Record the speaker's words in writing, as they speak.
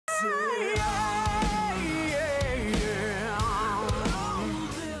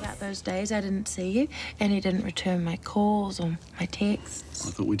those days I didn't see you, and you didn't return my calls or my texts.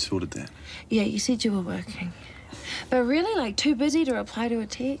 I thought we'd sorted that. Yeah, you said you were working. But really, like, too busy to reply to a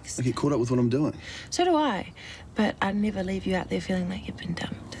text. I get caught up with what I'm doing. So do I. But I'd never leave you out there feeling like you've been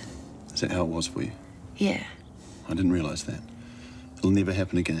dumped. Is that how it was for you? Yeah. I didn't realise that. It'll never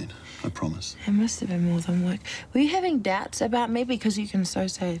happen again. I promise. It must have been more than work. Were you having doubts about me? Because you can so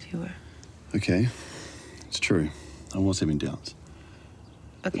say if you were. Okay. It's true. I was having doubts.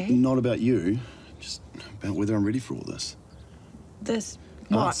 Okay. But not about you. Just about whether I'm ready for all this. This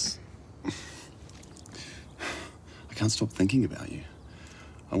what? Us. I can't stop thinking about you.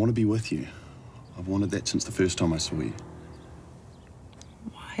 I want to be with you. I've wanted that since the first time I saw you.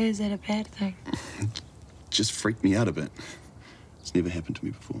 Why is that a bad thing? Just freaked me out a bit. It's never happened to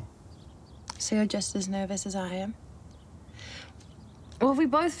me before. So you're just as nervous as I am? Well, if we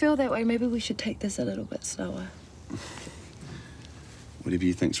both feel that way, maybe we should take this a little bit slower. Whatever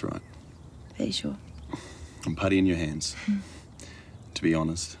you think's right. Are you sure? I'm putty in your hands. To be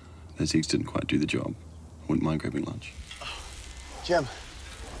honest, those eggs didn't quite do the job. I wouldn't mind grabbing lunch. Jim,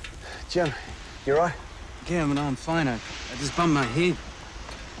 you all right? Yeah, no, I'm fine. I just bumped my head.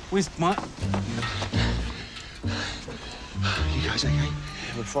 Where's my... You guys okay? Yeah,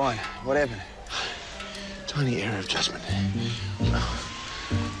 we're fine. What happened? Tiny error of judgment.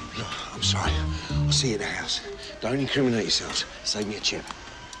 Look, I'm sorry. I'll see you at the house. Don't incriminate yourselves. Save me a chip.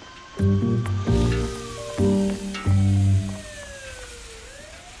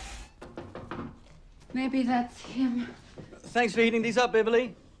 Maybe that's him. Thanks for heating these up,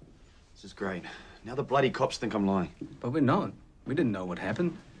 Beverly. This is great. Now the bloody cops think I'm lying. But we're not. We didn't know what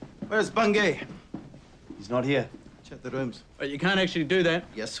happened. Where's Bungay? He's not here. Check the rooms. But you can't actually do that.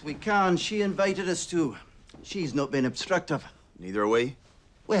 Yes, we can. She invited us to. She's not been obstructive. Neither are we.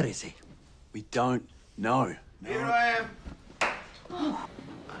 Where is he? We don't know. Here I am.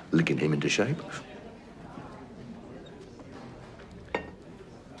 Licking him into shape.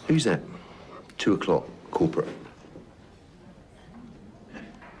 Who's that? 2 o'clock, corporate.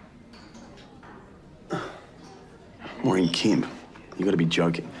 Maureen Kemp. You gotta be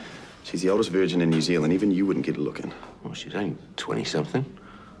joking. She's the oldest virgin in New Zealand. Even you wouldn't get a look in. Well, she's only 20-something.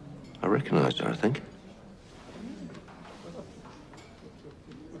 I recognised her, I think.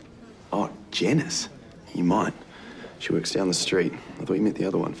 Oh, Janice. You might. She works down the street. I thought you meant the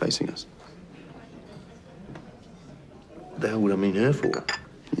other one facing us. What the hell would I mean her for?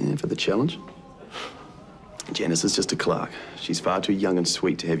 Yeah, for the challenge. Janice is just a clerk. She's far too young and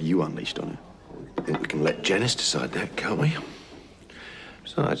sweet to have you unleashed on her. I think we can let Janice decide that, can't we?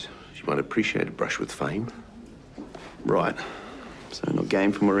 Besides, she might appreciate a brush with fame. Right. So not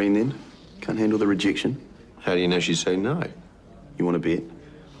game for Maureen then? Can't handle the rejection? How do you know she'd say no? You want to bet?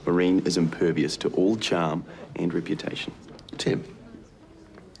 Maureen is impervious to all charm and reputation. Tim,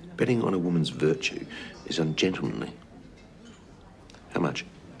 betting on a woman's virtue is ungentlemanly. How much?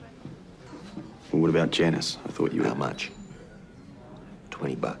 Well, what about Janice? I thought you were... How much?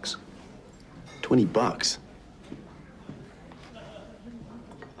 $20. 20 bucks?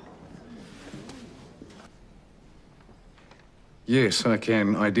 Yes, I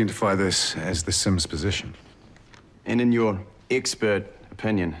can identify this as the Sims position. And in your expert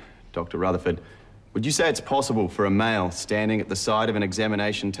opinion, Dr. Rutherford, would you say it's possible for a male standing at the side of an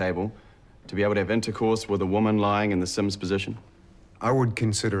examination table to be able to have intercourse with a woman lying in the Sims position? I would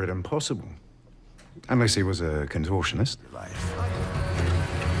consider it impossible. Unless he was a contortionist.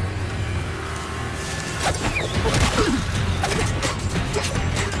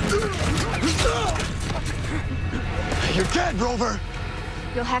 You're dead, Rover!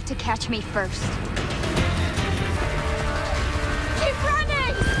 You'll have to catch me first. Keep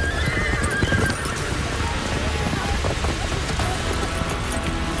running!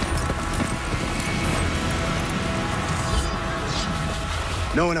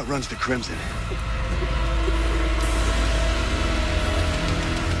 No one outruns the Crimson.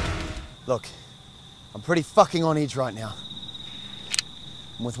 Look, I'm pretty fucking on edge right now.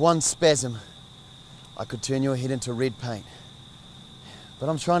 And with one spasm, I could turn your head into red paint. But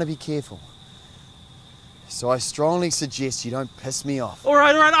I'm trying to be careful. So I strongly suggest you don't piss me off. All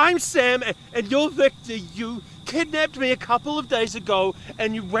right, I'm Sam, and you're Victor. You kidnapped me a couple of days ago,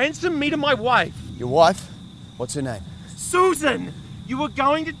 and you ransomed me to my wife. Your wife? What's her name? Susan! You were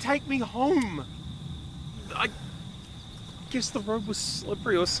going to take me home. I guess the road was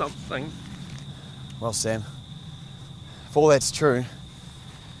slippery or something. Well, Sam, if all that's true,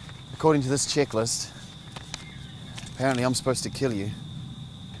 according to this checklist, apparently I'm supposed to kill you.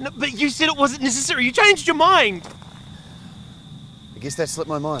 No, but you said it wasn't necessary. You changed your mind. I guess that slipped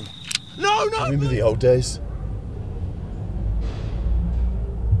my mind. No! Remember the old days?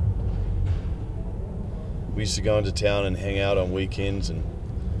 We used to go into town and hang out on weekends and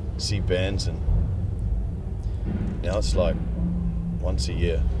see bands, and now it's like once a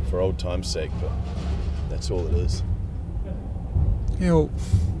year for old time's sake, but that's all it is. Yeah, well,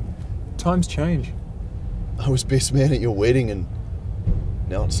 times change. I was best man at your wedding, and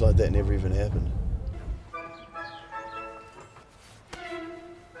now it's like that never even happened.